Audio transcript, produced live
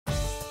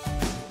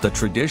The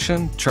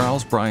tradition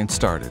Charles Bryant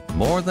started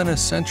more than a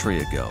century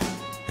ago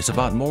is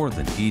about more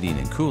than heating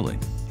and cooling.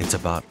 It's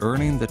about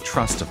earning the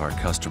trust of our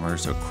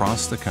customers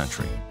across the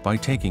country by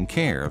taking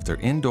care of their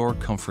indoor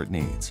comfort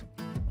needs.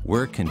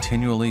 We're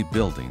continually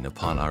building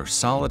upon our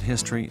solid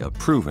history of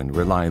proven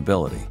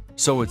reliability,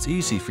 so it's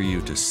easy for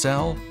you to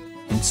sell,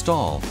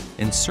 install,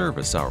 and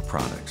service our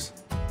products.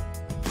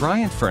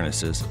 Bryant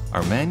furnaces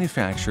are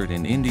manufactured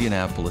in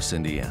Indianapolis,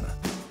 Indiana.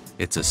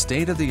 It's a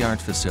state-of-the-art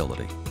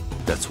facility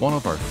that's one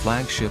of our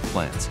flagship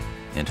plants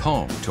and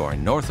home to our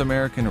North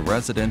American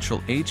residential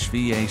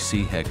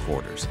HVAC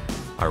headquarters.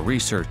 Our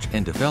research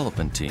and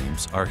development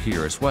teams are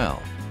here as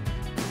well.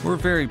 We're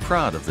very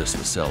proud of this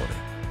facility.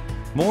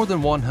 More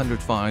than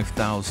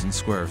 105,000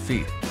 square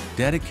feet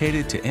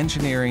dedicated to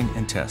engineering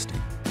and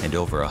testing, and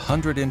over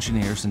 100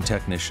 engineers and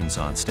technicians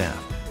on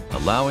staff,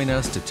 allowing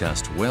us to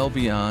test well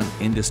beyond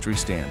industry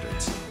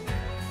standards.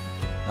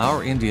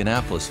 Our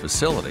Indianapolis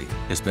facility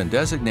has been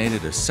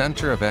designated a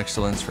Center of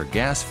Excellence for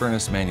Gas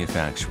Furnace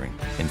Manufacturing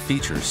and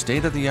features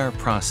state-of-the-art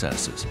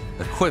processes,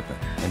 equipment,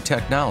 and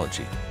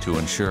technology to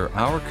ensure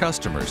our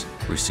customers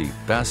receive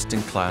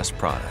best-in-class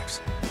products.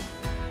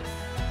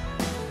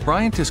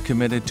 Bryant is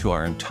committed to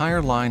our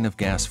entire line of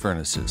gas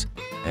furnaces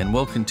and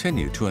will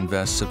continue to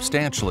invest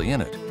substantially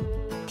in it,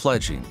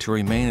 pledging to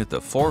remain at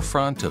the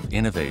forefront of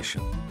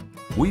innovation.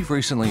 We've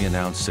recently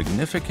announced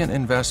significant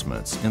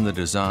investments in the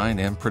design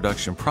and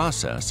production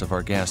process of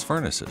our gas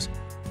furnaces,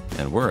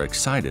 and we're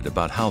excited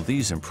about how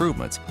these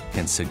improvements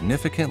can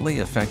significantly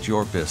affect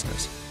your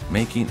business,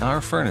 making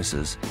our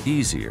furnaces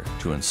easier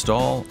to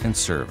install and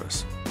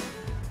service.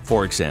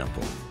 For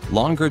example,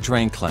 longer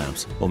drain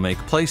clamps will make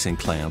placing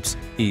clamps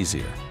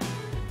easier.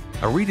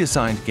 A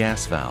redesigned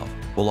gas valve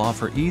will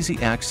offer easy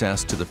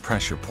access to the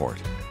pressure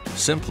port,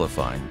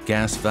 simplifying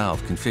gas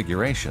valve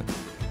configuration.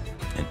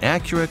 An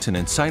accurate and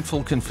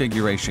insightful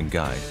configuration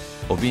guide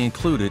will be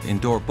included in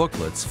door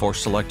booklets for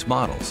select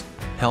models,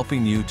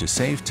 helping you to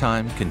save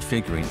time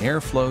configuring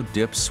airflow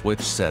dip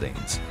switch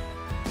settings.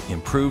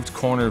 Improved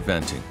corner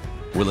venting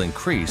will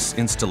increase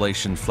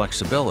installation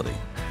flexibility,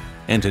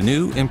 and a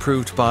new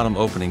improved bottom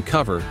opening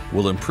cover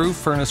will improve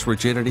furnace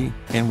rigidity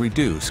and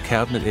reduce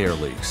cabinet air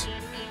leaks.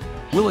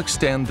 We'll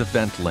extend the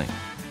vent length.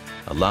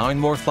 Allowing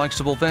more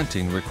flexible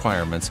venting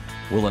requirements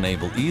will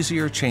enable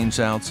easier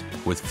changeouts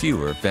with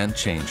fewer vent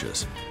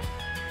changes.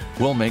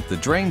 We'll make the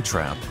drain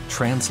trap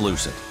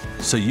translucent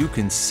so you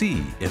can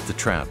see if the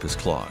trap is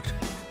clogged,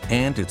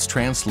 and its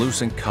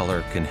translucent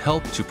color can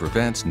help to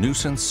prevent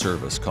nuisance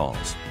service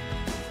calls.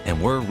 And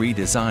we're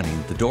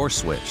redesigning the door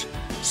switch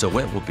so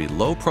it will be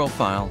low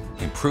profile,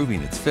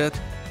 improving its fit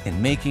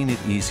and making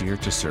it easier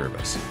to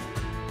service.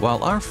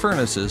 While our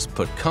furnaces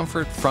put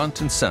comfort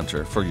front and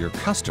center for your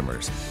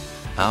customers,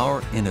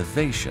 our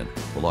innovation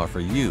will offer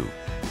you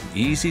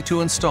easy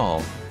to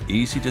install,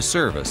 easy to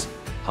service,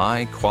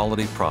 high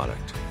quality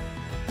product.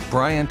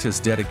 Bryant is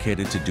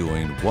dedicated to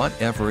doing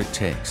whatever it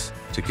takes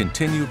to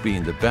continue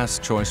being the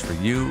best choice for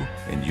you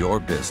and your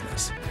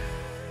business.